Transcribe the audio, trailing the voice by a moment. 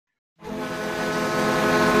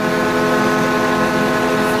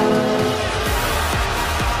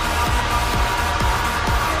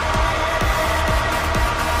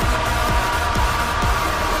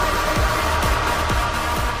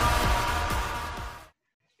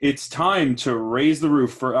It's time to raise the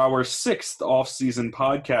roof for our sixth off-season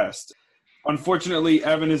podcast. Unfortunately,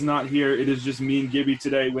 Evan is not here. It is just me and Gibby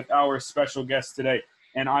today with our special guest today.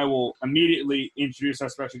 And I will immediately introduce our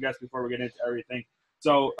special guest before we get into everything.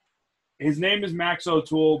 So his name is Max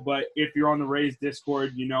O'Toole, but if you're on the Rays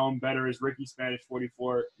Discord, you know him better as Ricky Spanish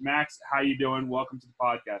 44. Max, how you doing? Welcome to the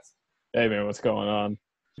podcast. Hey man, what's going on?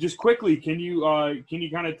 Just quickly, can you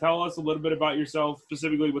kind of tell us a little bit about yourself,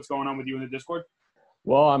 specifically what's going on with you in the Discord?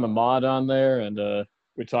 Well, I'm a mod on there, and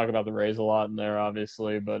we talk about the Rays a lot in there,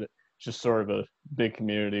 obviously, but it's just sort of a big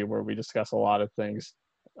community where we discuss a lot of things,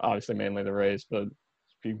 obviously mainly the Rays, but a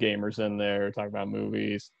few gamers in there, talk about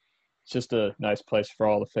movies. It's just a nice place for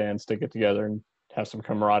all the fans to get together and have some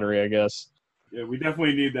camaraderie, I guess. Yeah, we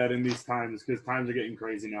definitely need that in these times because times are getting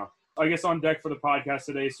crazy now. I guess on deck for the podcast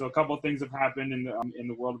today, so a couple of things have happened in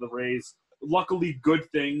the world of the Rays. Luckily, good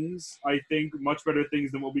things, I think, much better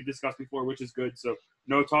things than what we discussed before, which is good. So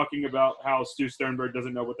no talking about how Stu Sternberg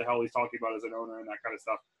doesn't know what the hell he's talking about as an owner and that kind of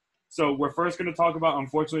stuff. So we're first going to talk about,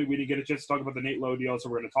 unfortunately, we didn't get a chance to talk about the Nate Lowe deal, so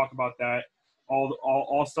we're going to talk about that,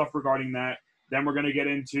 all stuff regarding that. Then we're going to get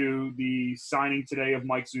into the signing today of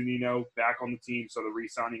Mike Zunino back on the team, so the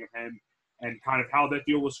re-signing of him, and kind of how that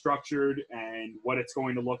deal was structured and what it's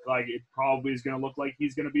going to look like. It probably is going to look like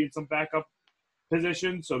he's going to be in some backup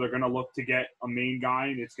position, so they're going to look to get a main guy,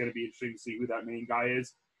 and it's going to be interesting to see who that main guy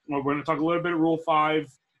is. We're going to talk a little bit of Rule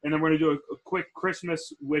 5, and then we're going to do a quick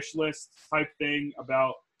Christmas wish list type thing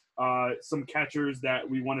about some catchers that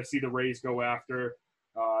we want to see the Rays go after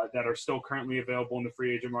that are still currently available in the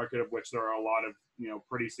free agent market, of which there are a lot of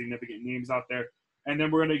pretty significant names out there. And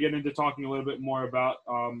then we're going to get into talking a little bit more about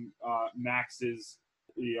Max's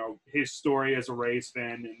his story as a Rays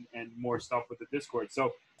fan and more stuff with the Discord.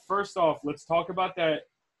 So first off, let's talk about that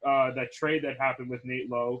trade that happened with Nate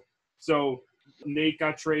Lowe. So Nate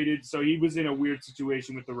got traded. So he was in a weird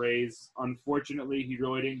situation with the Rays. Unfortunately, he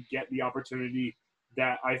really didn't get the opportunity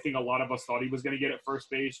that I think a lot of us thought he was going to get at first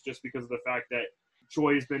base, just because of the fact that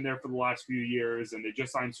Choi has been there for the last few years, and they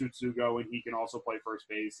just signed Tsutsugo, and he can also play first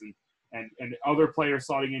base, and other players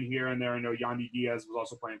slotting in here and there. I know Yandy Diaz was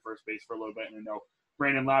also playing first base for a little bit, and I know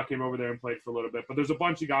Brandon Lau came over there and played for a little bit. But there's a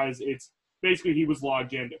bunch of guys. It's basically he was log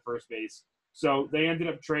jammed at first base. So they ended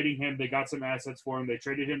up trading him. They got some assets for him. They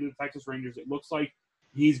traded him to the Texas Rangers. It looks like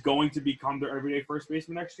he's going to become their everyday first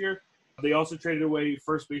baseman next year. They also traded away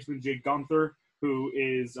first baseman Jake Gunther, who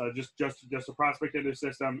is just a prospect in their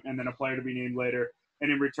system, and then a player to be named later.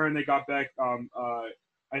 And in return, they got back,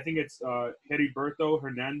 I think it's Heriberto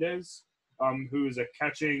Hernandez, who is a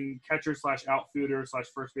catcher / outfielder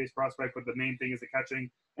 / first base prospect, but the main thing is the catching.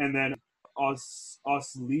 And then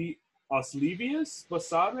Oslevius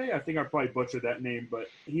Basabe, I think I probably butchered that name, but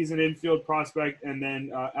he's an infield prospect. And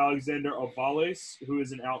then Alexander Ovales, who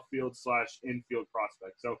is an outfield / infield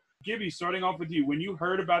prospect. So, Gibby, starting off with you, when you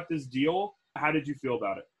heard about this deal, how did you feel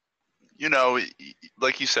about it?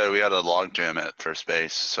 Like you said, we had a log jam at first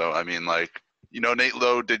base. So, I mean, Nate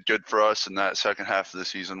Lowe did good for us in that second half of the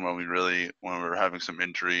season when we were having some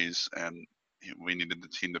injuries and we needed the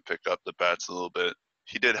team to pick up the bats a little bit.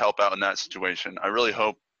 He did help out in that situation. I really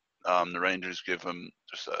hope the Rangers give him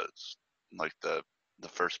just the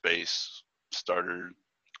first base starter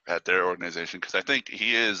at their organization, because I think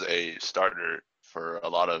he is a starter for a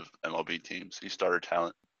lot of MLB teams. He's starter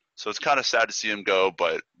talent. So it's kind of sad to see him go,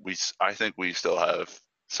 but I think we still have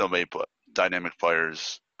so many dynamic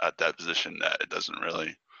players at that position that it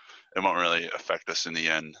won't really affect us in the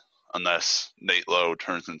end, unless Nate Lowe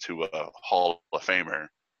turns into a Hall of Famer,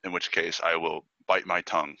 in which case I will bite my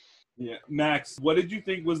tongue. Yeah. Max, what did you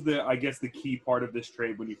think was the key part of this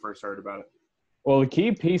trade when you first heard about it? Well, the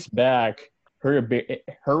key piece back,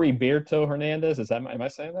 Heriberto Hernandez, am I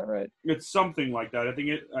saying that right? It's something like that. I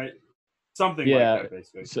think something like that,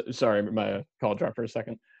 basically. Sorry, my call dropped for a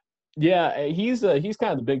second. Yeah, he's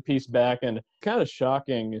kind of the big piece back, and kind of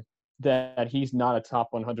shocking that he's not a top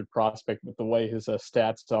 100 prospect with the way his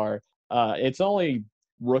stats are. It's only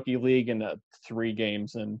rookie league in 3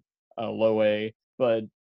 games in low A, but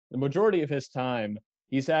the majority of his time,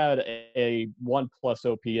 he's had a 1+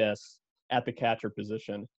 OPS at the catcher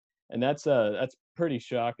position, and that's pretty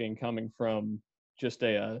shocking coming from just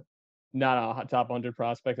not a top 100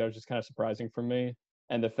 prospect. That was just kind of surprising for me.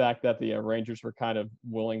 And the fact that the Rangers were kind of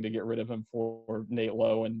willing to get rid of him for Nate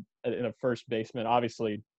Lowe and in a first baseman.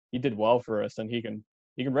 Obviously, he did well for us, and he can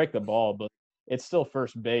break the ball, but it's still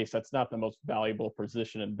first base. That's not the most valuable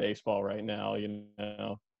position in baseball right now,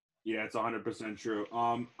 Yeah, it's 100% true.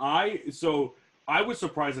 I was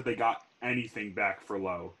surprised that they got anything back for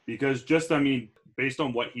Lowe because based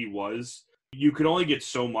on what he was, you could only get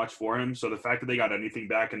so much for him. So the fact that they got anything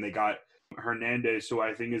back and they got Hernandez, who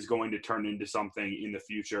I think is going to turn into something in the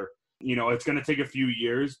future. It's going to take a few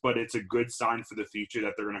years, but it's a good sign for the future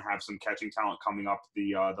that they're going to have some catching talent coming up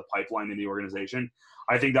the pipeline in the organization.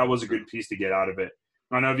 I think that was a good piece to get out of it.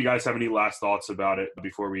 I don't know if you guys have any last thoughts about it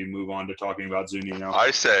before we move on to talking about Zunino.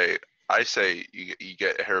 I say you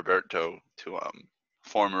get Heriberto to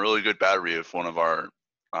form a really good battery of one of our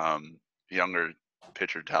younger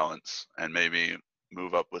pitcher talents, and maybe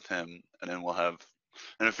move up with him, and then we'll have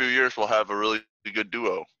in a few years we'll have a really good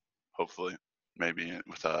duo, hopefully, maybe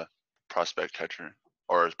with a prospect catcher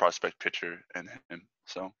or a prospect pitcher and him.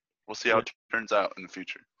 So we'll see how it turns out in the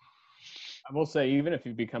future. I will say, even if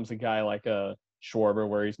he becomes a guy like a Schwarber,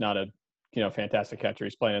 where he's not a fantastic catcher,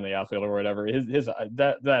 he's playing in the outfield or whatever,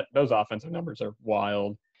 those offensive numbers are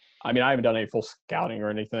wild. I mean, I haven't done any full scouting or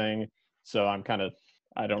anything, so I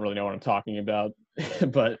don't really know what I'm talking about.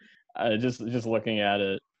 But just looking at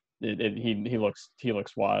it, he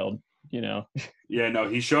looks wild. Yeah, no,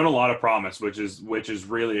 he's shown a lot of promise, which is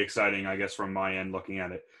really exciting, I guess, from my end looking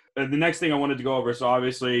at it. The next thing I wanted to go over, so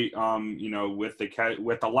obviously, with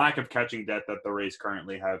the lack of catching depth that the Rays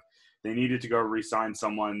currently have, they needed to go re-sign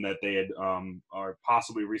someone that they had, or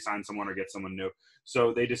possibly re-sign someone or get someone new.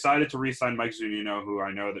 So they decided to re-sign Mike Zunino, who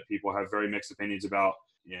I know that people have very mixed opinions about.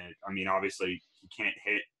 Yeah, I mean, obviously, he can't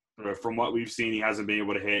hit. From what we've seen, he hasn't been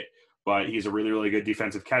able to hit, but he's a really, really good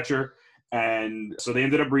defensive catcher. And so they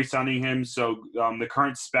ended up re-signing him. So the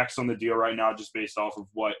current specs on the deal right now, just based off of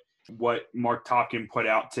what Mark Talkin put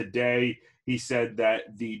out today, he said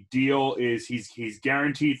that the deal is he's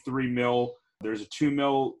guaranteed $3 million. There's a $2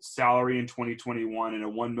 million salary in 2021 and a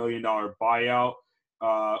 $1 million buyout,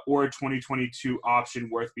 or a 2022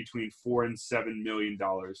 option worth between $4 and $7 million.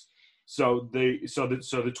 So the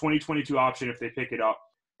 2022 option, if they pick it up,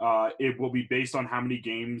 it will be based on how many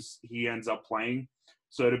games he ends up playing.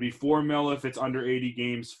 So it'll be $4 million if it's under 80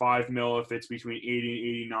 games, $5 million if it's between 80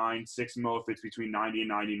 and 89, $6 million if it's between 90 and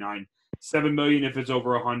 99, $7 million if it's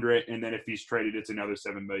over 100, and then if he's traded, it's another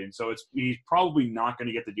 $7 million. So he's probably not going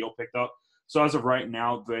to get the deal picked up. So as of right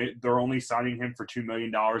now, they're only signing him for $2 million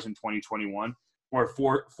in 2021 or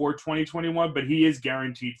for 2021, but he is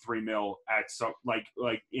guaranteed $3 million at some like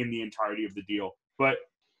in the entirety of the deal. But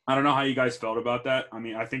I don't know how you guys felt about that. I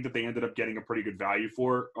mean, I think that they ended up getting a pretty good value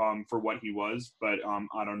for what he was, but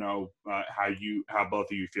I don't know how both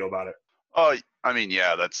of you feel about it. Oh, I mean,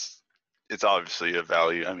 yeah, it's obviously a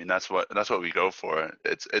value. I mean, that's what we go for.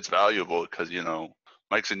 It's valuable because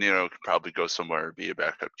Mike Zunino could probably go somewhere, be a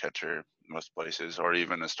backup catcher in most places, or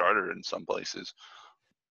even a starter in some places.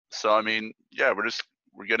 So I mean, yeah,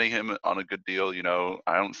 we're getting him on a good deal.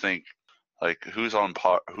 I don't think whose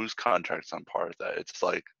contract's on par with that. It's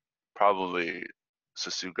probably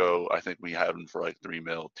Sasugo. I think we have him for $3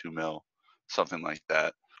 million, $2 million, something like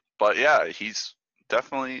that. But yeah, he's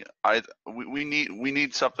definitely we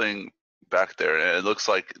need something back there, and it looks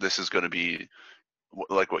like this is going to be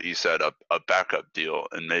like what you said, a backup deal,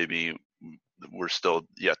 and maybe we're still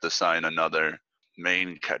yet to sign another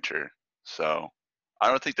main catcher. So I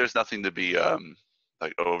don't think there's nothing to be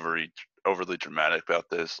overly dramatic about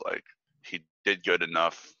this. He did good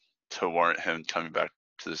enough to warrant him coming back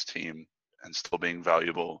to this team and still being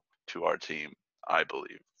valuable to our team, I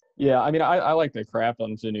believe. Yeah, I mean, I like the crap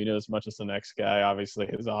on Zunino as much as the next guy. Obviously,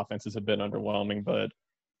 his offenses have been underwhelming, but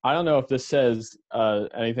I don't know if this says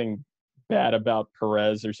anything bad about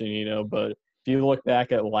Perez or Zunino, but if you look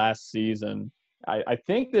back at last season, I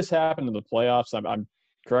think this happened in the playoffs. I'm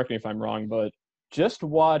correct me if I'm wrong, but just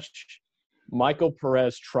watch Michael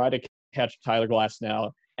Perez try to catch Tyler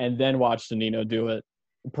Glasnow and then watch Zunino do it.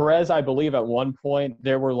 Perez, I believe at one point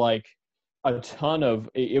there were a ton of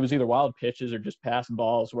 – it was either wild pitches or just pass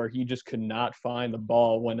balls where he just could not find the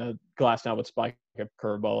ball when a Glasnow would spike a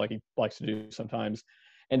curveball like he likes to do sometimes.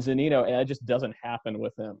 And Zunino, it just doesn't happen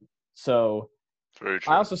with him. So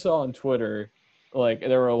I also saw on Twitter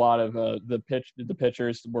there were a lot of the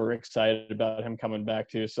pitchers were excited about him coming back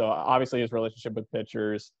too. So obviously his relationship with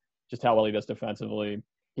pitchers, just how well he does defensively,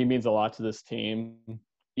 he means a lot to this team,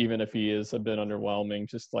 even if he is a bit underwhelming,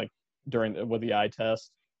 just with the eye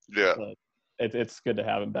test. Yeah. But it's good to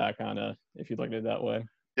have him back on if you look at it that way.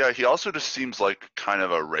 Yeah, he also just seems like kind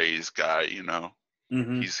of a Rays guy,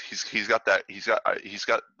 Mm-hmm. He's got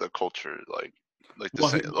the culture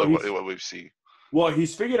what we've seen. Well,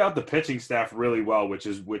 he's figured out the pitching staff really well, which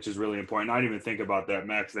is really important. I didn't even think about that,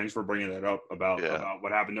 Max. Thanks for bringing that up about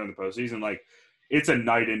what happened during the postseason. It's a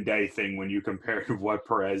night and day thing when you compare what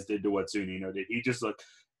Perez did to what Zunino did. He just looked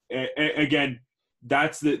again.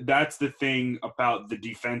 That's the thing about the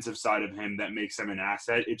defensive side of him that makes him an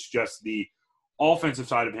asset. It's just the offensive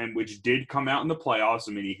side of him, which did come out in the playoffs.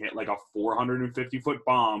 I mean, he hit like a 450-foot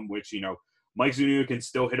bomb, which, Mike Zuniga can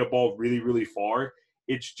still hit a ball really, really far.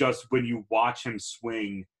 It's just when you watch him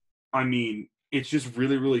swing, I mean, it's just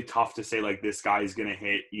really, really tough to say like this guy's going to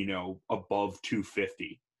hit, above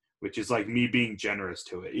 250, which is like me being generous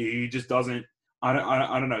to it. He just doesn't, I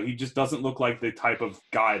don't know. He just doesn't look like the type of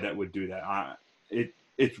guy that would do that.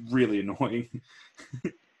 It's really annoying.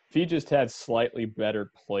 If he just had slightly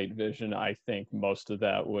better plate vision, I think most of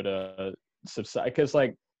that would subside. Because,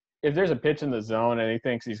 like, if there's a pitch in the zone and he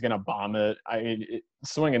thinks he's going to bomb it,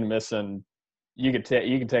 swing and missing, you can take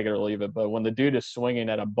it or leave it. But when the dude is swinging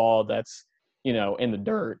at a ball that's, in the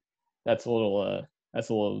dirt, that's a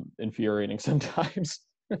little infuriating sometimes.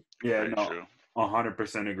 Yeah, no,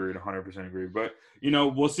 100% agreed. 100% agreed. But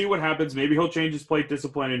we'll see what happens. Maybe he'll change his plate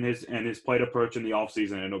discipline and his plate approach in the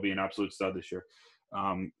offseason, and it'll be an absolute stud this year.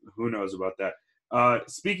 Who knows about that?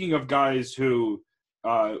 Speaking of guys who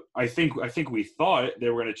I think we thought they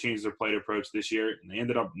were going to change their plate approach this year, and they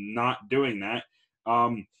ended up not doing that.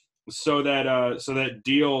 So that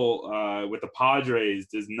deal with the Padres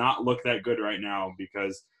does not look that good right now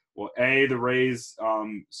because, well, the Rays,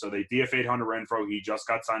 so they DFA'd Hunter Renfroe. He just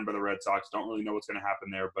got signed by the Red Sox. Don't really know what's going to happen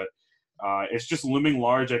there, but it's just looming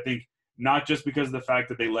large, I think, not just because of the fact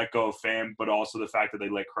that they let go of Pham, but also the fact that they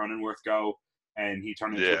let Cronenworth go and he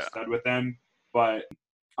turned into a stud with them. But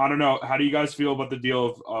I don't know. How do you guys feel about the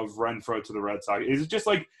deal of Renfroe to the Red Sox? Is it just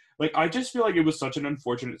like I just feel like it was such an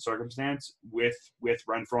unfortunate circumstance with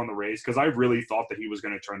Renfroe on the Rays because I really thought that he was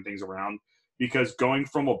going to turn things around because going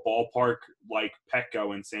from a ballpark like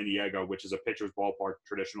Petco in San Diego, which is a pitcher's ballpark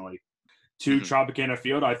traditionally, to Tropicana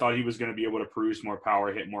Field, I thought he was going to be able to produce more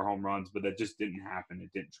power, hit more home runs, but that just didn't happen.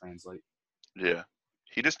 It didn't translate. Yeah.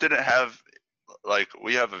 He just didn't have –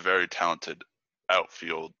 we have a very talented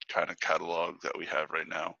outfield kind of catalog that we have right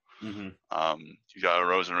now. You got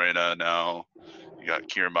Rosenreina now, you got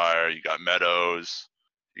Kiermaier, you got Meadows,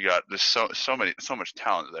 you got there's so much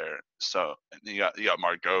talent there. So you got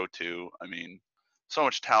Margot too. I mean, so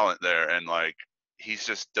much talent there, and he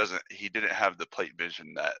didn't have the plate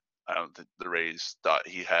vision that I don't think the Rays thought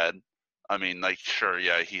he had. I mean, sure,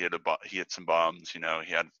 yeah, he hit some bombs. He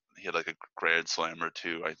had like a grand slam or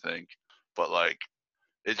two, I think, but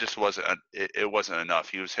it just wasn't it wasn't enough.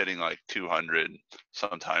 He was hitting 200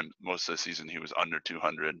 sometimes. Most of the season he was under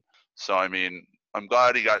 200. So I mean, I'm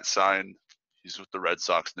glad he got signed. He's with the Red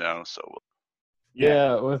Sox now. So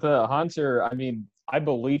yeah, with Hunter, I mean, I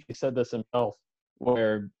believe he said this himself,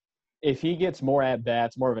 where if he gets more at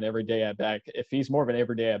bats, more of an everyday at bat, if he's more of an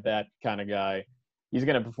everyday at bat kind of guy, he's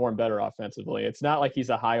going to perform better offensively. It's not like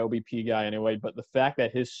he's a high OBP guy anyway, but the fact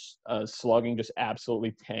that his slugging just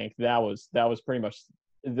absolutely tanked, that was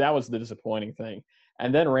the disappointing thing.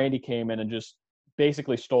 And then Randy came in and just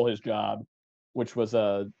basically stole his job, which was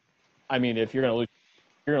I mean, if you're gonna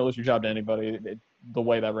lose your job to anybody, the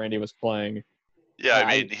way that Randy was playing. Yeah,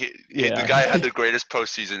 I mean, the guy had the greatest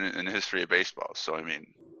postseason in the history of baseball. So I mean,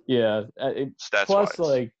 yeah. Stats plus,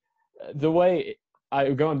 wise. The way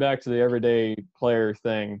going back to the everyday player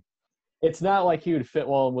thing, it's not like he would fit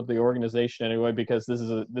well with the organization anyway because this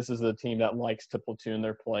is a team that likes to platoon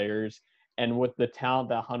their players. And with the talent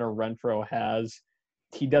that Hunter Renfroe has,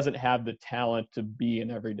 he doesn't have the talent to be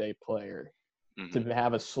an everyday player, to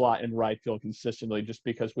have a slot in right field consistently just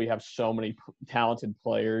because we have so many talented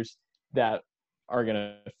players that are going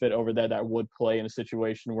to fit over there that would play in a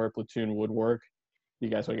situation where platoon would work. You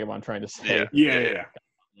guys will get what I'm trying to say. Yeah.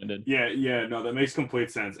 No, that makes complete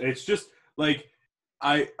sense. It's just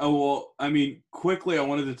quickly I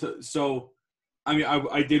wanted to so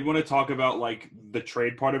I did want to talk about the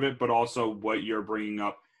trade part of it, but also what you're bringing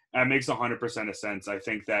up. That makes 100% of sense. I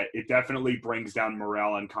think that it definitely brings down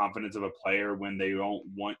morale and confidence of a player when they don't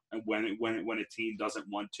want when a team doesn't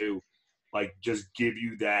want to just give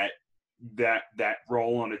you that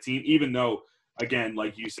role on a team. Even though, again,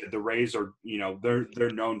 like you said, the Rays are they're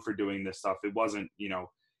known for doing this stuff. It wasn't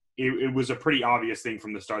it was a pretty obvious thing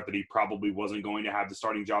from the start that he probably wasn't going to have the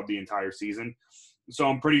starting job the entire season. So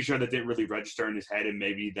I'm pretty sure that didn't really register in his head, and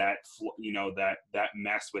maybe that that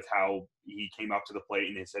mess with how he came up to the plate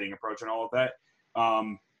and his hitting approach and all of that.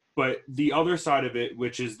 But the other side of it,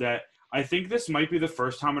 which is that I think this might be the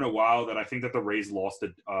first time in a while that I think that the Rays lost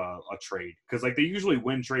a trade because they usually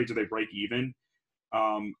win trades or they break even.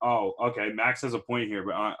 Okay, Max has a point here,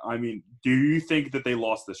 but I mean, do you think that they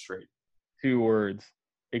lost this trade? 2 words: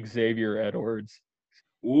 Xavier Edwards.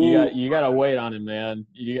 Ooh, you got to wait on him, man.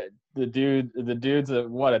 The dude's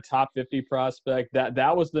a top 50 prospect.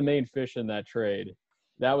 That was the main fish in that trade.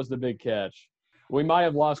 That was the big catch. We might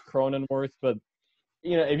have lost Cronenworth, but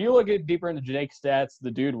if you look at deeper into Jake's stats,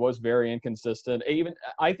 the dude was very inconsistent.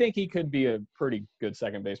 I think he could be a pretty good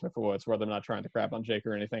second baseman for what it's worth. I'm not trying to crap on Jake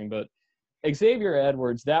or anything, but Xavier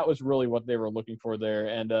Edwards, that was really what they were looking for there.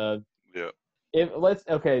 And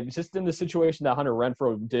just in the situation that Hunter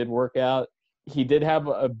Renfroe did work out, he did have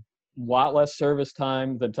a lot less service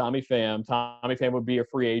time than Tommy Pham. Tommy Pham would be a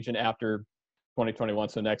free agent after 2021,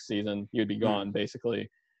 so next season he would be gone basically.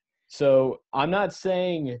 So I'm not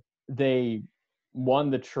saying they won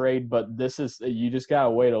the trade, but you just gotta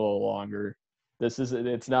wait a little longer.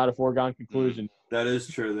 It's not a foregone conclusion. That is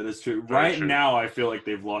true. Very Right true. now, I feel like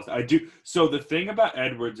they've lost. I do. So the thing about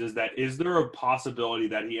Edwards is there a possibility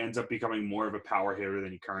that he ends up becoming more of a power hitter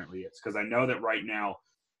than he currently is? Because I know that right now,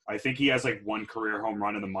 I think he has like one career home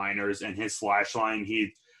run in the minors, and his slash line,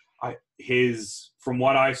 from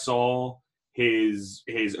what I saw, his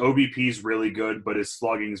OBP is really good, but his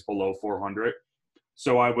slugging is below 400.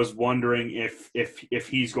 So I was wondering if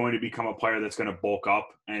he's going to become a player that's going to bulk up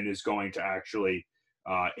and is going to actually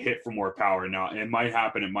hit for more power. Now, it might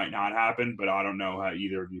happen, it might not happen, but I don't know how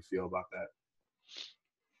either of you feel about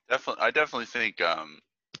that. I definitely think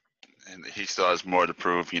and he still has more to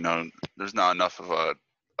prove. There's not enough of a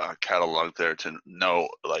catalog there to know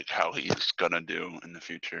like how he's gonna do in the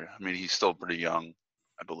future. I mean, he's still pretty young,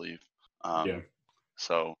 I believe. Yeah.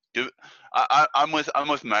 So I'm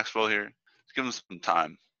with Maxwell here. Let's give him some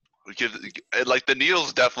time. Like the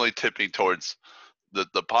needle's definitely tipping towards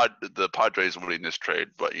the Padres winning this trade,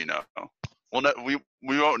 but we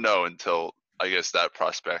won't know until I guess that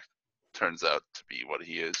prospect turns out to be what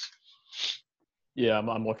he is. Yeah,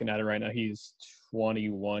 I'm looking at it right now. He's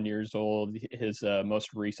 21 years old. His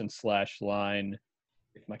most recent slash line,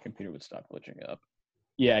 if my computer would stop glitching up.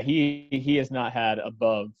 Yeah, he has not had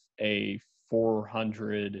above a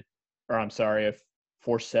 470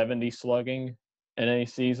 slugging in any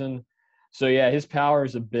season. So yeah, his power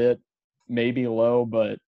is a bit maybe low,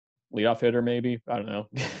 but leadoff hitter maybe. I don't know.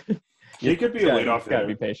 He could be a leadoff hitter. Got to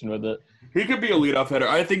be patient with it. He could be a leadoff hitter.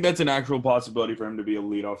 I think that's an actual possibility for him to be a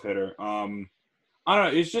leadoff hitter. I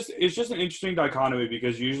don't know. It's just an interesting dichotomy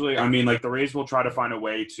because usually, I mean, like the Rays will try to find a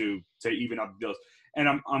way to even up the deals. And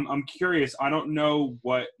I'm curious. I don't know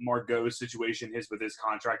what Margot's situation is with his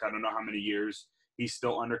contract. I don't know how many years he's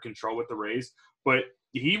still under control with the Rays, but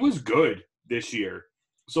he was good this year.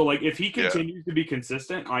 So like if he continues to be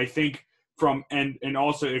consistent, I think and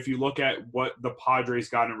also if you look at what the Padres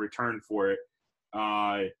got in return for it,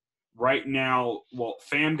 right now, well,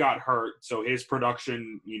 Pham got hurt, so his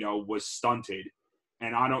production, was stunted.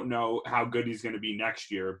 And I don't know how good he's going to be next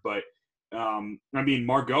year, but I mean,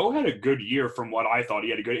 Margot had a good year from what I thought.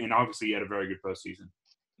 And obviously he had a very good postseason.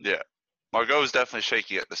 Yeah. Margot was definitely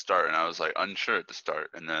shaky at the start, and I was like unsure at the start,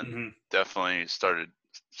 and then definitely started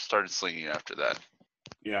slinging after that.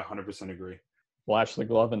 Yeah, 100% agree. Flash the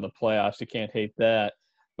glove in the playoffs. You can't hate that.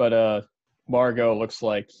 But Margot looks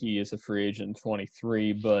like he is a free agent in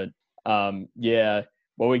 23. But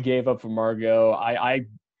what we gave up for Margot, I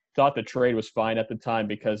thought the trade was fine at the time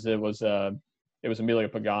because it was Emilio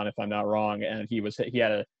Pagan, if I'm not wrong, and he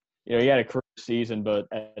had a career season, but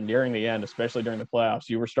nearing the end, especially during the playoffs,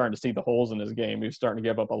 you were starting to see the holes in his game. He was starting to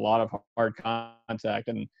give up a lot of hard contact,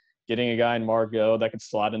 and getting a guy in Margot that could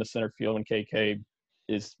slot into center field when KK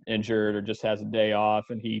is injured or just has a day off,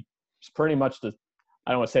 and he's pretty much I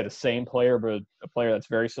don't want to say the same player, but a player that's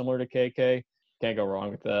very similar to KK. Can't go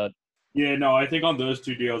wrong with that. Yeah, no, I think on those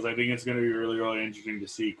two deals, I think it's going to be really, really interesting to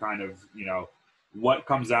see kind of, what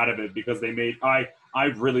comes out of it because I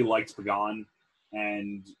really liked Pagan,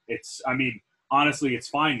 and honestly, it's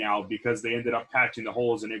fine now because they ended up patching the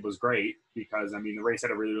holes and it was great because, the Rays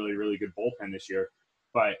had a really, really, really good bullpen this year.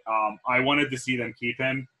 But I wanted to see them keep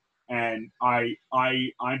him, and I'm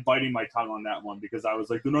biting my tongue on that one because I was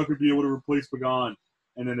like, they're not going to be able to replace Pagan.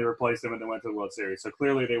 And then they replaced him and they went to the World Series. So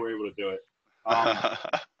clearly they were able to do it.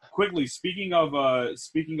 Quickly, speaking of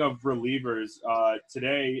relievers,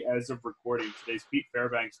 today, as of recording, today's Pete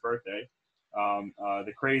Fairbanks' birthday.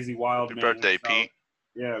 The crazy wild Happy man. birthday, Pete.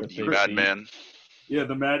 Yeah, you madman. Yeah,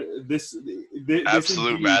 the mad. This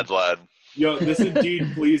absolute indeed, mad lad. This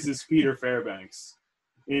indeed pleases Peter Fairbanks.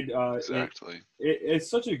 Exactly. It's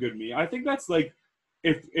such a good meme. I think that's like,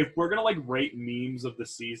 if we're gonna like rate memes of the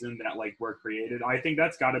season that like were created, I think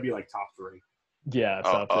that's got to be like top 3. Yeah, it's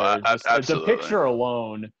up there. Absolutely.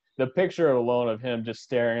 The picture alone of him just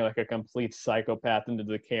staring like a complete psychopath into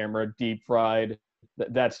the camera, deep fried.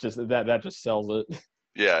 That just sells it.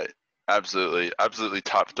 Yeah, absolutely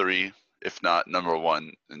top 3, if not number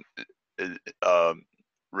 1,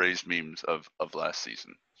 Rays memes of last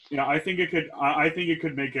season. I think it could. I think it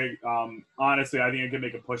could make a. Honestly, I think it could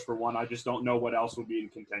make a push for 1. I just don't know what else would be in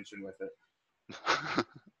contention with it.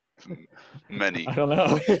 Many. I don't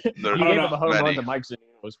know. He There- gave up a home run many. to Mike Zunino.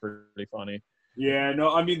 Was pretty funny. Yeah,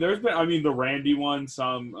 no, I mean, there's been, I mean, the Randy one,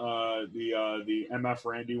 the MF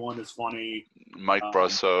Randy one is funny. Mike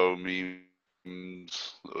Brusso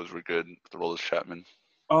memes, those were good. The Rollers Chapman.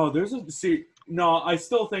 Oh, no, I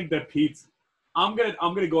still think that Pete's. I'm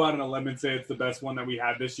gonna go out on a limb and say it's the best one that we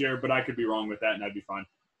had this year, but I could be wrong with that, and I'd be fine.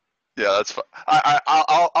 Yeah, that's fine.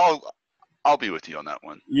 I'll be with you on that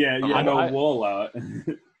one. Yeah, we'll allow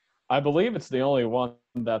it. I believe it's the only one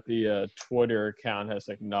that the Twitter account has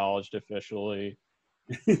acknowledged officially.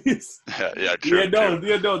 Yeah, true. They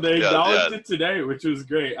acknowledged it today, which was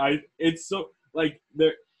great. It's so like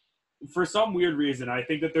there. For some weird reason, I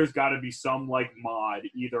think that there's got to be some like mod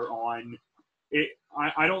either on it.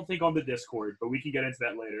 I don't think on the Discord, but we can get into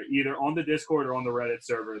that later. Either on the Discord or on the Reddit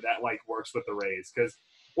server that like works with the Rays,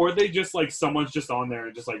 or they just like someone's just on there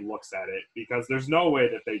and just like looks at it, because there's no way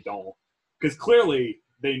that they don't, because clearly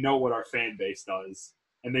they know what our fan base does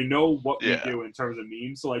and they know what we do in terms of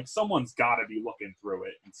memes. So like someone's got to be looking through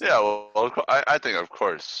it. Yeah, well, I think of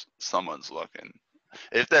course someone's looking.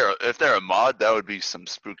 If they're a mod, that would be some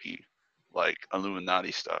spooky, like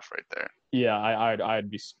Illuminati stuff right there. Yeah,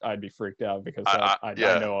 I'd be freaked out because I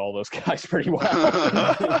know all those guys pretty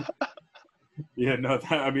well. Yeah, no,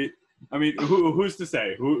 I mean, who's to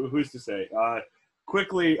say? Who's to say?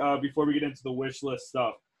 Quickly, before we get into the wish list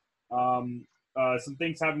stuff, some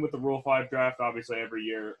things happen with the Rule 5 draft. Obviously, every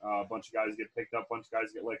year, a bunch of guys get picked up, a bunch of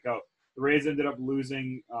guys get let go. The Rays ended up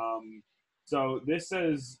losing. So this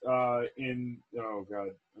says oh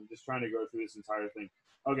god, I'm just trying to go through this entire thing.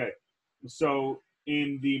 Okay, so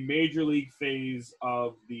in the major league phase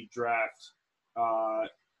of the draft,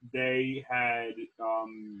 they had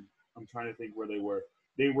I'm trying to think where they were.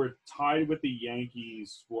 They were tied with the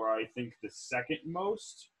Yankees for, I think, the second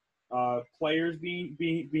most players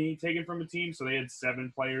being taken from a team. So they had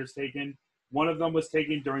 7 players taken. One of them was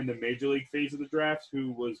taken during the major league phase of the draft,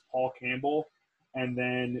 who was Paul Campbell. And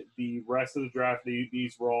then the rest of the draft,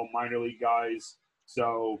 these were all minor league guys.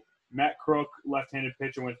 So Matt Crook, left-handed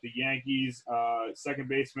pitcher, went to the Yankees. Second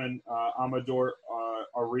baseman Amador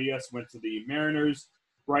Arias went to the Mariners.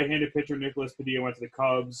 Right-handed pitcher Nicholas Padilla went to the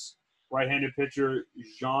Cubs. Right-handed pitcher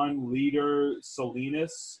Jean-Leader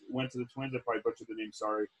Salinas went to the Twins. I probably butchered the name,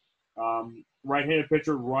 sorry. Right-handed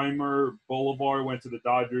pitcher Reimer Bolivar went to the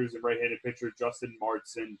Dodgers, and right-handed pitcher Justin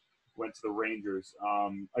Martin went to the Rangers.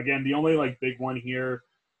 Again, the only like big one here,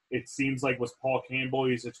 it seems like, was Paul Campbell.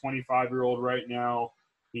 He's a 25-year-old right now.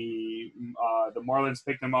 The Marlins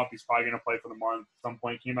picked him up. He's probably going to play for the Marlins at some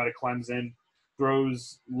point. Came out of Clemson,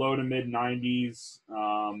 throws low to mid 90s.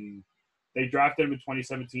 They drafted him in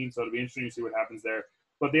 2017, so it'll be interesting to see what happens there.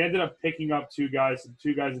 But they ended up picking up two guys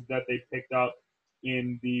that they picked up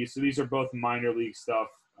so these are both minor league stuff.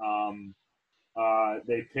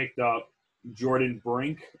 They picked up Jordan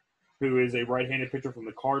Brink, who is a right-handed pitcher from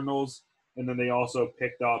the Cardinals, and then they also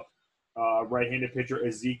picked up right-handed pitcher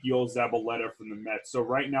Ezekiel Zabaleta from the Mets. So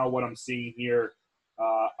right now what I'm seeing here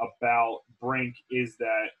about Brink is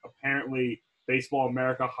that apparently Baseball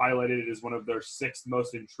America highlighted it as one of their 6th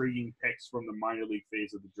most intriguing picks from the minor league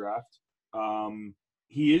phase of the draft.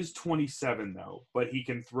 He is 27, though, but he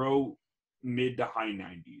can throw mid to high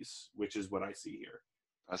 90s, which is what I see here.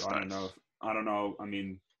 That's so nice. I don't know. I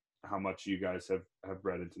mean, how much you guys have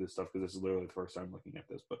read into this stuff, because this is literally the first time looking at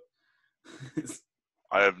this. But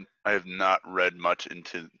I have not read much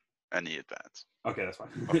into any advance. Okay, that's fine.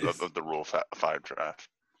 of the Rule 5 draft.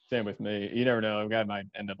 Same with me. You never know. A guy might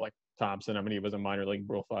end up like Thompson. I mean, he was a minor league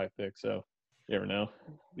Rule 5 pick, so you never know.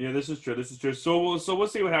 Yeah, this is true. So we'll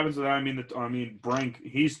see what happens with that. I mean, Brink,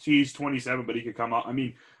 he's 27, but he could come up. I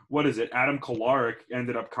mean, what is it? Adam Kolarek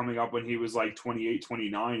ended up coming up when he was like 28,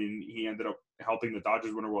 29, and he ended up helping the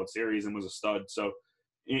Dodgers win a World Series and was a stud. So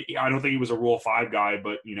I don't think he was a Rule 5 guy,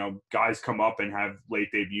 but, guys come up and have late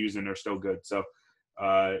debuts and they're still good. So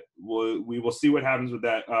we will see what happens with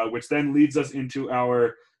that, which then leads us into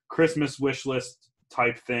our Christmas wish list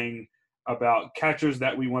type thing about catchers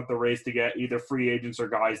that we want the Rays to get, either free agents or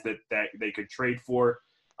guys that they could trade for.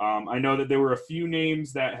 I know that there were a few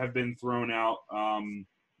names that have been thrown out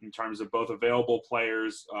in terms of both available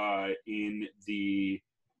players in the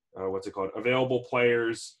available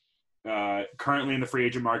players currently in the free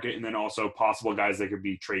agent market, and then also possible guys that could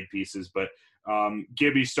be trade pieces. But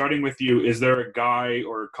Gibby, starting with you, is there a guy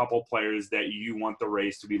or a couple players that you want the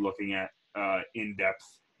Rays to be looking at in depth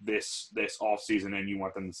this offseason and you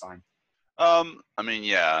want them to sign? I mean,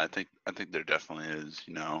 yeah, I think there definitely is.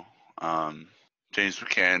 James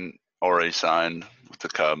McCann already signed with the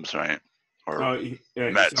Cubs, right? Or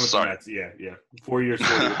Mets. Sorry. Mets. Yeah. 4 years with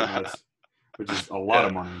the Mets, which is a lot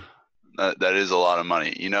of money. That is a lot of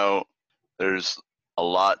money. There's a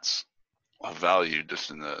lot of value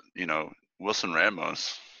just in Wilson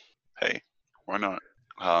Ramos. Hey, why not?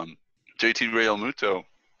 JT Realmuto,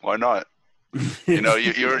 why not? You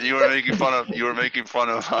were making fun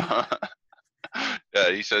of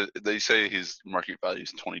yeah, they say his market value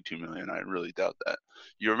is $22 million. I really doubt that.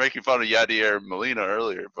 You were making fun of Yadier Molina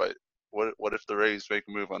earlier, but what if the Rays make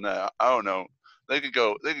a move on that? I don't know. They could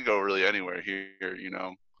go really anywhere here. You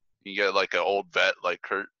can get like an old vet like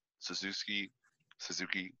Kurt Suzuki.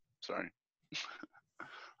 Sorry.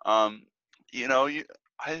 You know,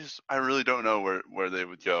 I really don't know where they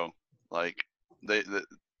would go. Like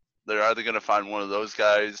they're either gonna find one of those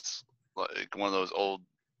guys, like one of those old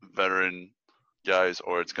veteran guys,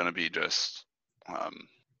 or it's gonna be just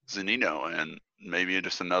Zunino and maybe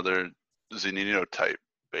just another Zunino type,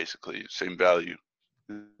 basically same value.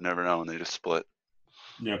 You never know, and they just split.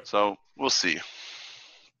 Yeah. So we'll see.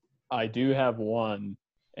 I do have one,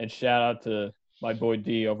 and shout out to my boy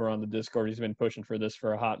D over on the Discord. He's been pushing for this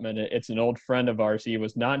for a hot minute. It's an old friend of ours. He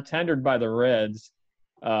was non-tendered by the Reds,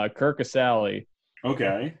 Kirk Casale.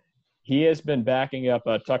 Okay. He has been backing up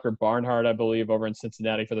Tucker Barnhart, I believe, over in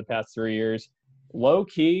Cincinnati for the past 3 years. Low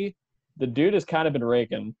key, the dude has kind of been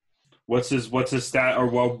raking. What's his stat, or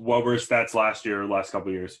what were his stats last couple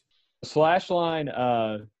of years? Slash line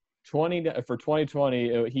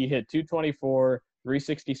 2020, he hit 224,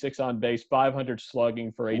 366 on base, 500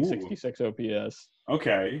 slugging for 866 OPS.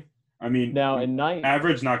 Okay. I mean, now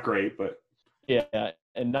average not great, but yeah,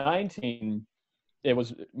 in 19 it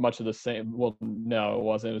was much of the same. Well, no, it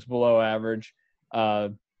wasn't. It was below average,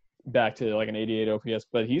 back to like an 88 OPS.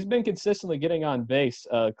 But he's been consistently getting on base,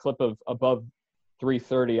 a clip of above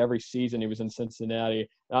 330 every season he was in Cincinnati.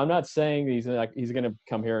 Now, I'm not saying he's going to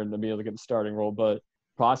come here and be able to get the starting role, but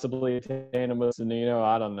possibly tandem with Zunino,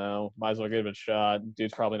 I don't know. Might as well give it a shot.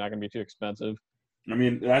 Dude's probably not going to be too expensive. I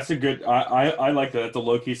mean, that's a good. I like that. That's a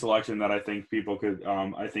low key selection that I think people could.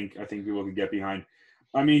 I think people could get behind.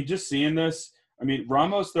 I mean, just seeing this. I mean,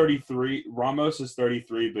 Ramos is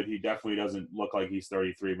 33, but he definitely doesn't look like he's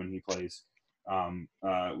 33 when he plays.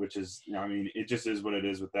 Which is, I mean, it just is what it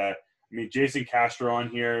is with that. I mean, Jason Castro on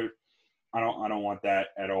here, I don't want that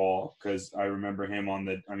at all, because I remember him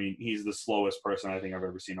I mean, he's the slowest person I think I've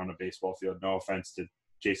ever seen on a baseball field. No offense to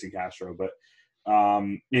Jason Castro, but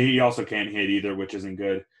he also can't hit either, which isn't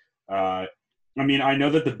good. I mean, I know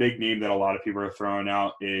that the big name that a lot of people are throwing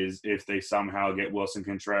out is if they somehow get Wilson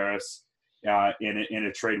Contreras in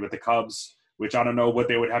a trade with the Cubs, which I don't know what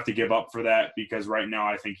they would have to give up for that, because right now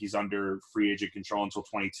I think he's under free agent control until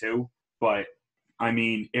 22. But I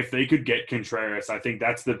mean, if they could get Contreras, I think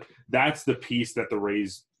that's the piece that the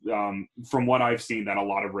Rays, from what I've seen, that a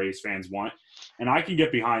lot of Rays fans want, and I can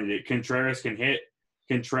get behind it. Contreras can hit.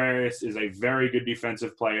 Contreras is a very good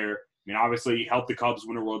defensive player. I mean, obviously, he helped the Cubs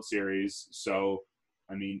win a World Series, so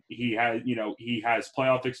I mean, he has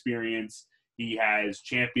playoff experience. He has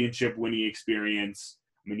championship winning experience.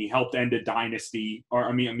 I mean, he helped end a dynasty, or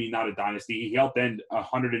I mean, not a dynasty. He helped end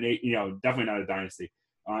 108. Definitely not a dynasty.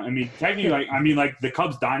 I mean, technically, like the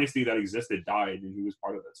Cubs dynasty that existed died, and he was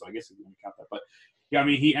part of it. So I guess if you want to count that, but yeah, I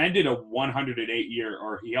mean, he ended a 108-year,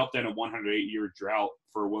 or he helped end a 108-year drought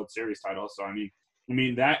for a World Series title. So I mean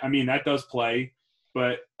that does play,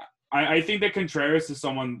 but I think that Contreras is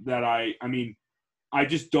someone that I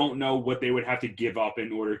just don't know what they would have to give up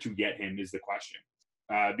in order to get him is the question,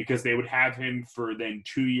 because they would have him for then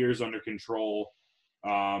 2 years under control.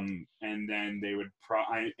 And then they would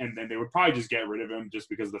probably just get rid of him just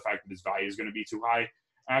because of the fact that his value is going to be too high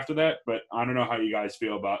after that. But I don't know how you guys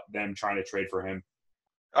feel about them trying to trade for him.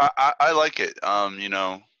 I like it. I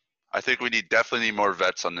think we definitely need more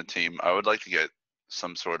vets on the team. I would like to get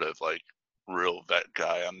some sort of like real vet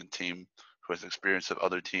guy on the team who has experience of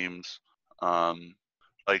other teams. Kiermaier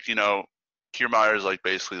is like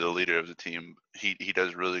basically the leader of the team. He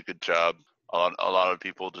does a really good job. A lot of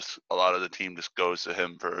the team just goes to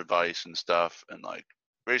him for advice and stuff, and like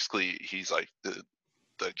basically he's like the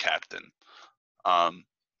captain.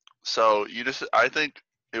 So I think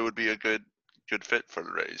it would be a good fit for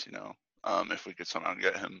the Rays, if we could somehow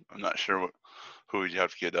get him. I'm not sure who we'd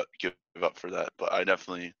have to give up for that, but I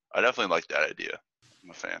definitely like that idea. I'm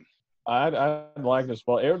a fan. I'd like this.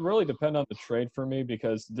 Well, it would really depend on the trade for me,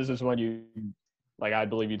 because this is when I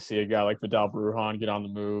believe you'd see a guy like Vidal Brujan get on the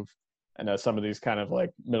move. And some of these kind of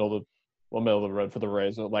like middle of the road for the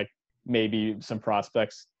Rays, like maybe some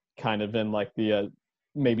prospects kind of in like the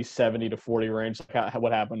maybe 70 to 40 range, like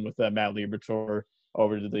what happened with Matt Liberatore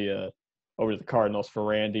over to the Cardinals for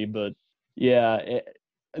Randy. But yeah,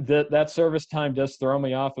 that service time does throw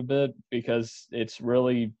me off a bit, because it's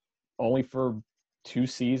really only for 2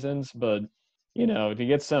 seasons, but to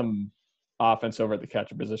get some offense over at the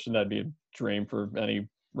catcher position, that'd be a dream for any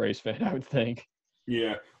Rays fan, I would think.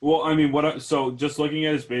 Yeah. Well, I mean, so just looking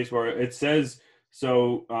at his baseball, it says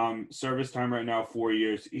service time right now 4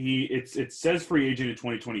 years. It says free agent in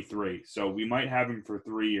 2023, so we might have him for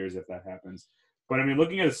 3 years if that happens. But I mean,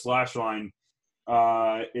 looking at his slash line,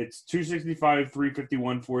 it's 265,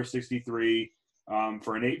 351, 463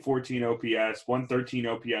 for an 814 OPS, 113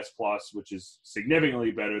 OPS plus, which is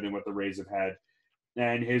significantly better than what the Rays have had.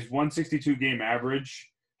 And his 162 game average,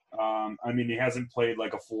 I mean, he hasn't played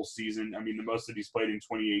like a full season. I mean, the most that he's played in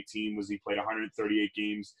 2018 was he played 138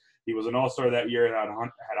 games. He was an all-star that year, had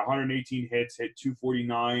 118 hits, hit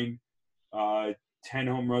 249, 10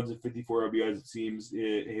 home runs and 54 RBIs, it seems.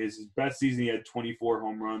 His best season, he had 24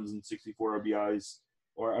 home runs and 64 RBIs.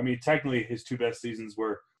 Or, I mean, technically his 2 best seasons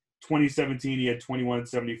were 2017, he had 21 and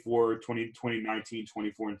 74, 2019,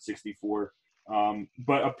 24 and 64.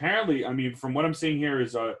 But apparently, I mean, from what I'm seeing here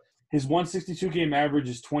is his 162 game average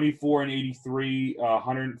is 24 and 83,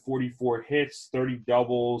 144 hits, 30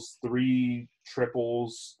 doubles, 3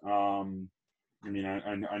 triples. I mean,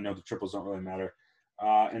 I know the triples don't really matter.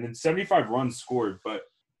 And then 75 runs scored. But,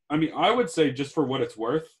 I mean, I would say just for what it's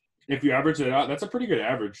worth, if you average it out, that's a pretty good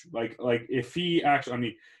average. Like if he actually – I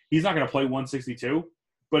mean, he's not going to play 162.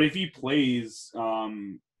 But if he plays I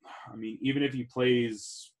mean, even if he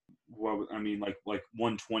plays like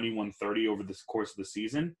 120, 130 over the course of the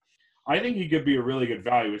season, I think he could be a really good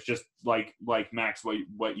value. It's just like Max,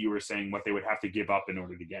 what you were saying, what they would have to give up in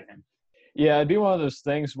order to get him. Yeah, it'd be one of those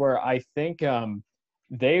things where I think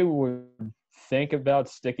they would think about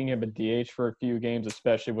sticking him at DH for a few games,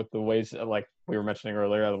 especially with the ways, like we were mentioning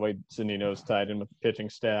earlier, the way Zunino's tied in with the pitching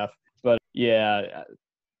staff. But yeah,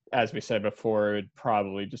 as we said before, it would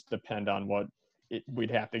probably just depend on what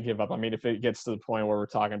we'd have to give up. I mean, if it gets to the point where we're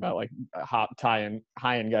talking about like high-end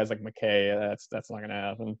guys like McKay, that's not going to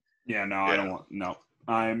happen. Yeah, no, I don't want – no.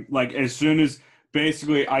 I'm like, as soon as –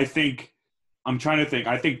 basically, I think – I'm trying to think.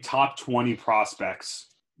 I think top 20 prospects,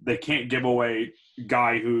 they can't give away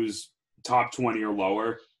guy who's top 20 or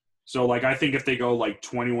lower. So, like, I think if they go, like,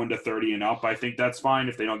 21 to 30 and up, I think that's fine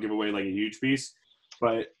if they don't give away, like, a huge piece.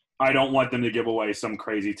 But I don't want them to give away some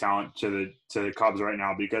crazy talent to the Cubs right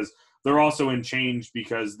now because they're also in change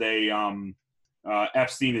because they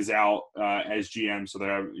Epstein is out as GM, so they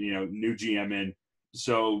have, new GM in.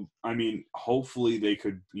 So, I mean, hopefully they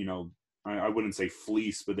could, I wouldn't say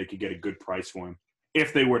fleece, but they could get a good price for him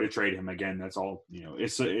if they were to trade him again. That's all.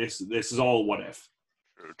 This is all what if.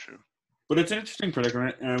 True. But it's an interesting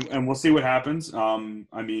predicament, and we'll see what happens.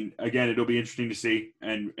 I mean, again, it'll be interesting to see,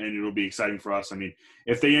 and it'll be exciting for us. I mean,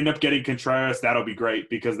 if they end up getting Contreras, that'll be great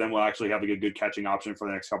because then we'll actually have a good catching option for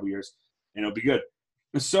the next couple of years, and it'll be good.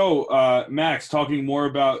 So, Max, talking more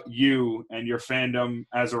about you and your fandom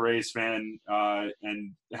as a Rays fan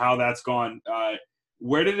and how that's gone,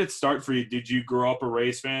 where did it start for you? Did you grow up a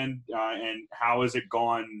Rays fan, and how has it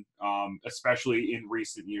gone, especially in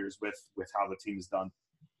recent years with how the team is done?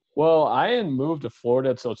 Well, I hadn't moved to Florida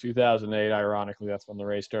until 2008. Ironically, that's when the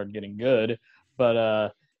Rays started getting good.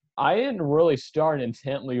 But I didn't really start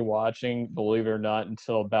intently watching, believe it or not,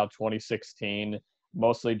 until about 2016.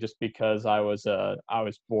 Mostly just because I was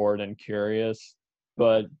bored and curious.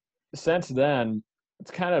 But since then,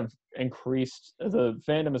 it's kind of increased. The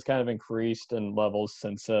fandom has kind of increased in levels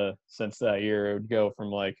since that year. It would go from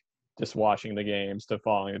like just watching the games to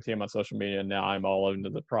following the team on social media. And now I'm all into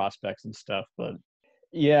the prospects and stuff. But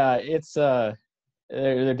yeah, it's they're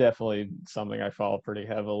definitely something I follow pretty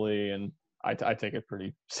heavily, and I take it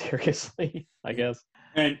pretty seriously, I guess.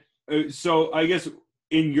 And so I guess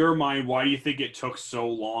in your mind, why do you think it took so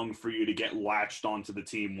long for you to get latched onto the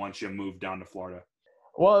team once you moved down to Florida?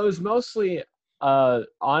 Well, it was mostly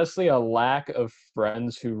honestly a lack of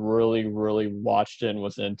friends who really, really watched it and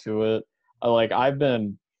was into it. Like I've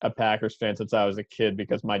been a Packers fan since I was a kid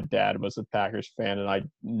because my dad was a Packers fan, and I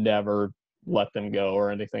never let them go or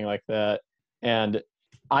anything like that. And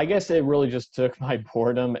I guess it really just took my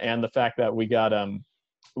boredom and the fact that we got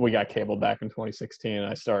cable back in 2016, and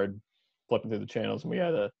I started flipping through the channels, and we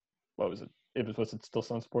had was it still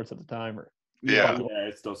Sun Sports at the time? Or Yeah,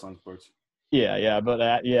 it's still Sun Sports. Yeah, but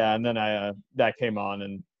and then that came on,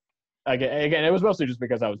 and again, it was mostly just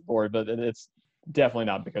because I was bored, but it's definitely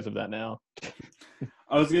not because of that now.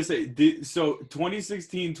 I was gonna say, so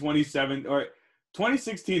 2016, 27, or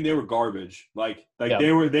 2016, they were garbage. Like yeah.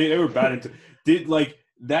 they were bad. Did like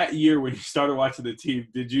that year when you started watching the team,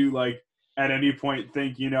 did you like at any point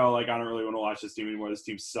think, I don't really want to watch this team anymore. This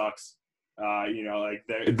team sucks. Like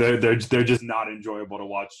they're just not enjoyable to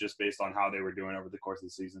watch just based on how they were doing over the course of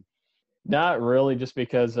the season. Not really, just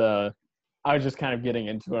because I was just kind of getting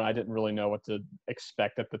into it. I didn't really know what to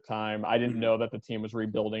expect at the time. I didn't know that the team was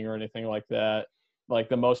rebuilding or anything like that. Like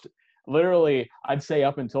literally, I'd say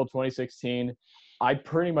up until 2016, I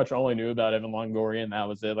pretty much only knew about Evan Longoria, and that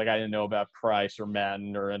was it. Like, I didn't know about Price or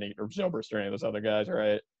Madden or Zobrist or any of those other guys,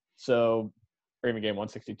 right? So, or even game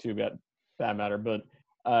 162, got that matter. But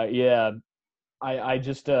yeah, I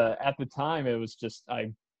just at the time it was just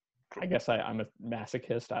I guess I'm a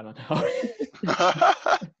masochist. I don't know.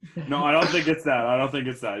 No, I don't think it's that. I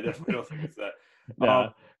definitely don't think it's that.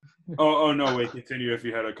 No. Oh no! Wait, continue if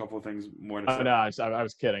you had a couple of things more to say. No, I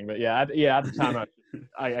was kidding, but yeah, at the time,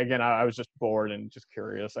 I was just bored and just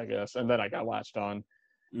curious, I guess, and then I got latched on.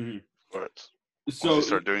 Mm-hmm. So once you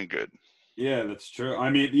start doing good. Yeah, that's true. I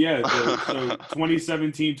mean, yeah. So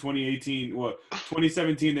 2017, 2018. Well,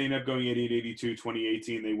 2017 they end up going 88-82.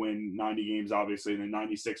 2018 they win 90 games, obviously, and then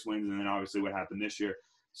 96 wins, and then obviously what happened this year.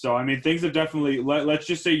 So I mean, things have definitely. Let's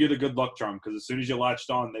just say you're the good luck charm, because as soon as you latched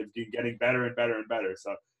on, they've been getting better and better and better.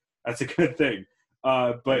 So that's a good thing.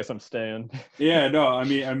 But I guess I'm staying. Yeah, no, I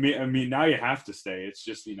mean, now you have to stay. It's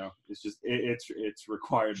just, it's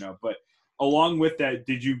required now. But along with that,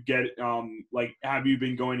 did you get have you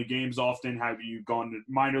been going to games often? Have you gone to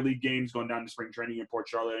minor league games, gone down to spring training in Port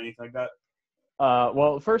Charlotte, anything like that?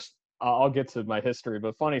 Well, first I'll get to my history,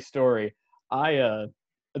 but funny story.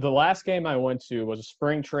 The last game I went to was a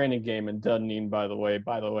spring training game in Dunedin. By the way,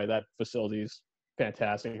 that facility is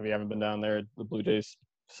fantastic. If you haven't been down there, the Blue Jays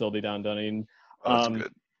facility down in Dunedin. That's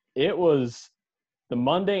good. It was the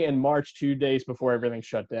Monday in March, 2 days before everything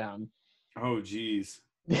shut down. Oh, geez.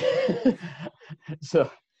 So,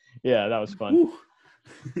 yeah, that was fun.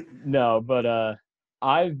 No, but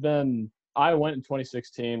I went in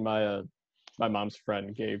 2016. My mom's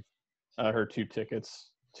friend gave her 2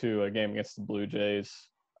 tickets to a game against the Blue Jays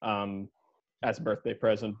as a birthday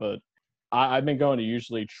present. But I've been going to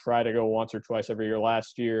usually try to go once or twice every year. In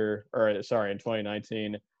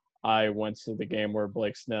 2019, I went to the game where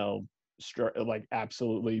Blake Snell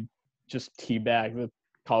absolutely just teabagged the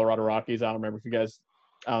Colorado Rockies. I don't remember if you guys.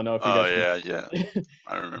 I don't know if you guys. Yeah.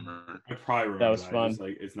 I remember. I probably remember that was fun.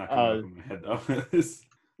 It's not coming up in my head though.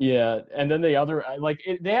 Yeah, and then the other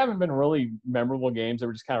they haven't been really memorable games. They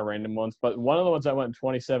were just kind of random ones. But one of the ones I went in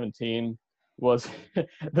 2017 was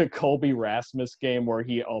the Colby Rasmus game where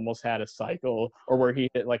he almost had a cycle, or where he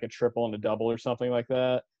hit like a triple and a double or something like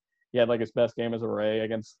that. He had like his best game as a Ray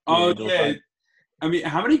against the Angels. Yeah. I mean,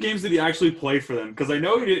 how many games did he actually play for them? Because I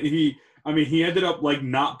know he ended up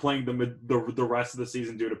not playing the rest of the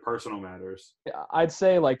season due to personal matters. I'd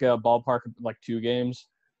say like a ballpark of 2 games.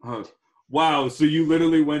 Oh, wow. So you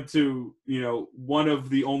literally went to, one of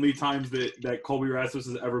the only times that Colby Rasmus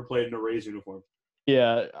has ever played in a Rays uniform.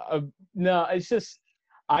 Yeah. No, it's just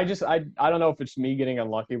I don't know if it's me getting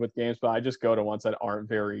unlucky with games, but I just go to ones that aren't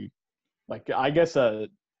very I guess the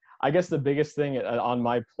biggest thing on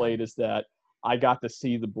my plate is that I got to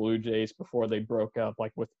see the Blue Jays before they broke up,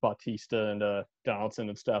 with Bautista and Donaldson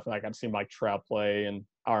and stuff. And I got to see Mike Trout play and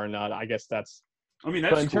Arenado. I guess that's.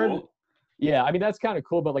 That's cool. Yeah, that's kind of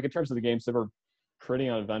cool. But in terms of the games, they were pretty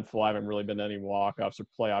uneventful. I haven't really been to any walk-offs or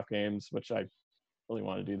playoff games, which I really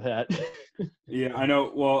want to do that. Yeah, I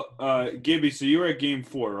know. Well, Gibby, so you were at Game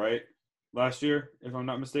 4, right? Last year, if I'm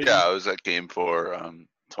not mistaken. Yeah, I was at Game 4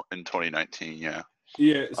 in 2019. Yeah.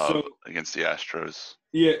 Yeah. So against the Astros.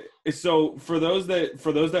 Yeah. So for those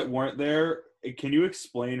that weren't there, can you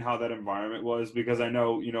explain how that environment was? Because I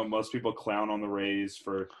know most people clown on the Rays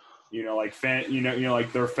for their fans.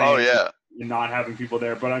 Oh yeah. Not having people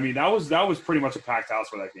there, but I mean that was pretty much a packed house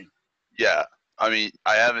for that game. Yeah, I mean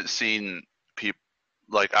I haven't seen people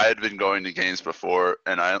I had been going to games before,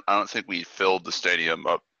 and I don't think we filled the stadium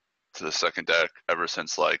up to the second deck ever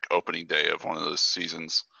since opening day of one of those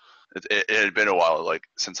seasons. It had been a while,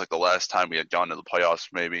 since the last time we had gone to the playoffs,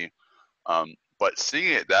 maybe. But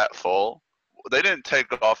seeing it that full, they didn't take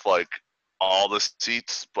off all the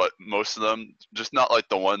seats, but most of them, just not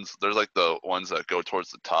the ones. There's the ones that go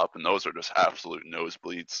towards the top, and those are just absolute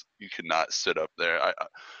nosebleeds. You could not sit up there.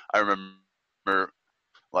 I remember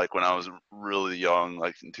when I was really young,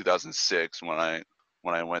 in 2006 when I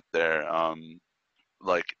went there,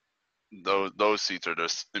 those seats are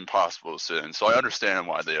just impossible to sit in. So I understand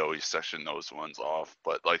why they always section those ones off.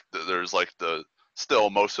 But there's still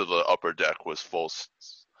most of the upper deck was full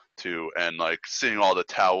too, and seeing all the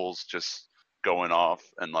towels just going off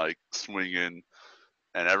and swinging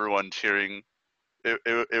and everyone cheering.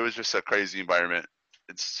 It was just a crazy environment.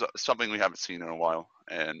 It's something we haven't seen in a while,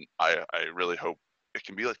 and I really hope it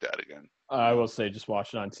can be like that again. I will say, just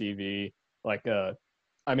watching on TV,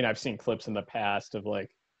 I've seen clips in the past of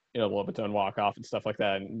Lobotone walk off and stuff like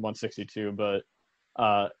that in 162, but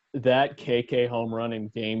that KK home run in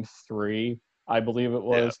Game 3, I believe it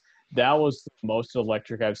was, that was the most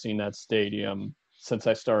electric I've seen that stadium since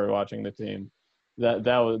I started watching the team. That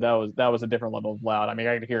was a different level of loud. I mean,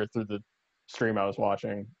 I could hear it through the stream I was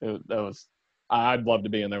watching. I'd love to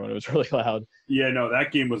be in there when it was really loud. Yeah, no,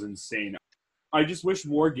 that game was insane. I just wish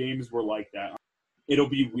more games were like that. It'll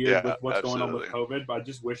be weird with what's going on with COVID, but I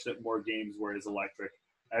just wish that more games were as electric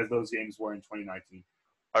as those games were in 2019.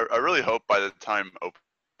 I really hope by the time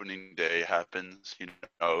opening day happens,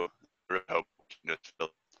 I really hope we can just fill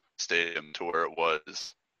the stadium to where it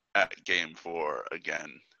was at Game 4 again.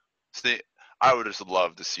 See, I would just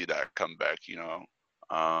love to see that come back,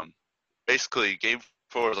 Basically, Game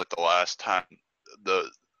 4 is like the last time the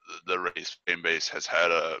Rays fan base has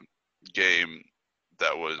had a game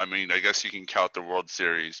that was, I mean, I guess you can count the World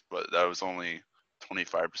Series, but that was only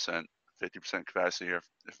 25%, 50% capacity,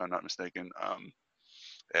 if I'm not mistaken.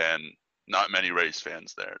 And not many Rays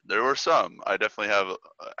fans there. There were some. I definitely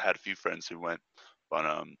had a few friends who went, but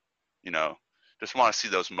just want to see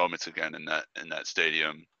those moments again in that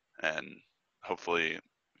stadium, and hopefully it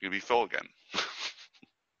can be full again.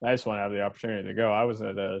 I just want to have the opportunity to go. I was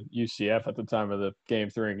at UCF at the time of the Game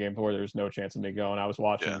 3 and Game 4. There was no chance of me going. I was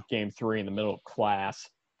watching Game 3 in the middle of class.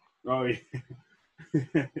 Oh,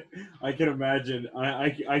 yeah. I can imagine.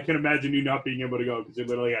 I can imagine you not being able to go because you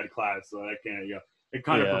literally had class, so that can't go. It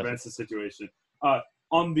kind of prevents the situation.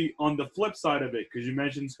 On the flip side of it, because you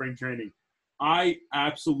mentioned spring training, I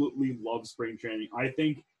absolutely love spring training. I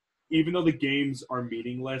think even though the games are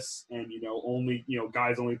meaningless and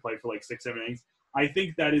guys only play for like 6-7 innings, I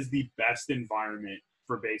think that is the best environment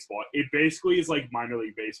for baseball. It basically is like minor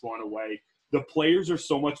league baseball in a way. The players are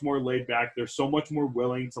so much more laid back. They're so much more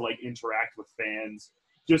willing to like interact with fans.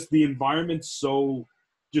 Just the environment's so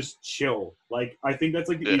just chill. Like, I think that's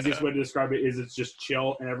like the easiest way to describe it is it's just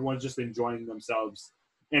chill and everyone's just enjoying themselves.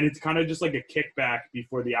 And it's kind of just like a kickback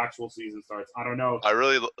before the actual season starts. I don't know. I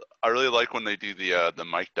really like when they do the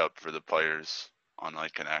mic'd up for the players on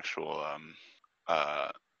like an actual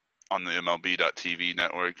on the MLB.TV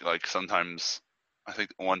network. Like sometimes, I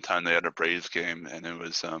think one time they had a Braves game and it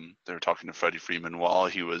was they were talking to Freddie Freeman while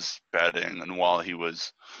he was batting and while he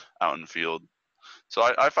was out in the field. So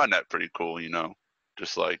I find that pretty cool,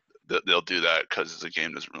 just like they'll do that because the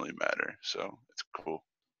game doesn't really matter. So it's cool.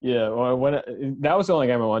 Yeah, well, that was the only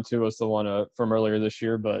game I went to was the one from earlier this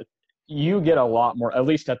year, but you get a lot more, at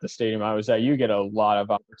least at the stadium I was at, you get a lot of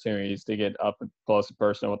opportunities to get up close and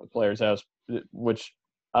personal with the players' house, which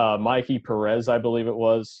Mikey Perez, I believe it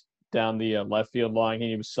was, down the left field line.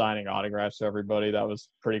 He was signing autographs to everybody. That was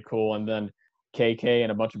pretty cool. And then KK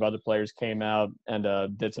and a bunch of other players came out and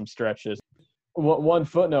did some stretches. One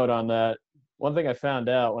footnote on that, one thing I found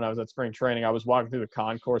out when I was at spring training, I was walking through the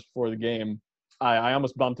concourse before the game. I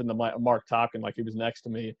almost bumped into Mark Talkin like he was next to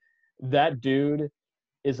me. That dude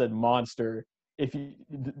is a monster.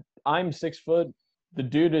 I'm 6 foot, the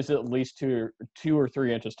dude is at least 2 or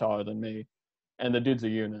 3 inches taller than me, and the dude's a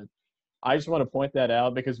unit. I just want to point that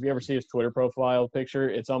out because if you ever see his Twitter profile picture,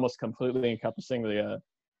 it's almost completely encompassing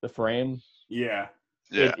the frame. Yeah.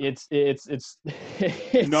 Yeah. It's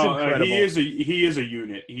no, incredible. he is a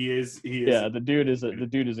unit. He is. Yeah, the dude is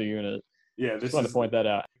a unit. Yeah, just want to point that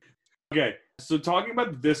out. Okay, so talking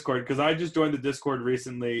about the Discord, because I just joined the Discord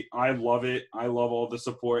recently. I love it. I love all the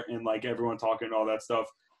support and like everyone talking and all that stuff.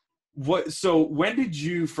 So when did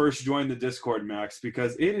you first join the Discord, Max?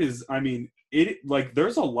 Because there's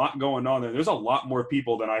a lot going on there. There's a lot more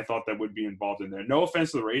people than I thought that would be involved in there. No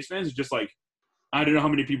offense to the Rays fans, it's just like I don't know how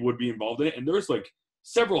many people would be involved in it, and there's like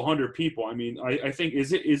several hundred people. I mean, I think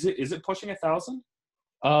is it pushing 1,000?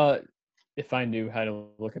 If I knew how to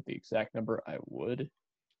look at the exact number, I would.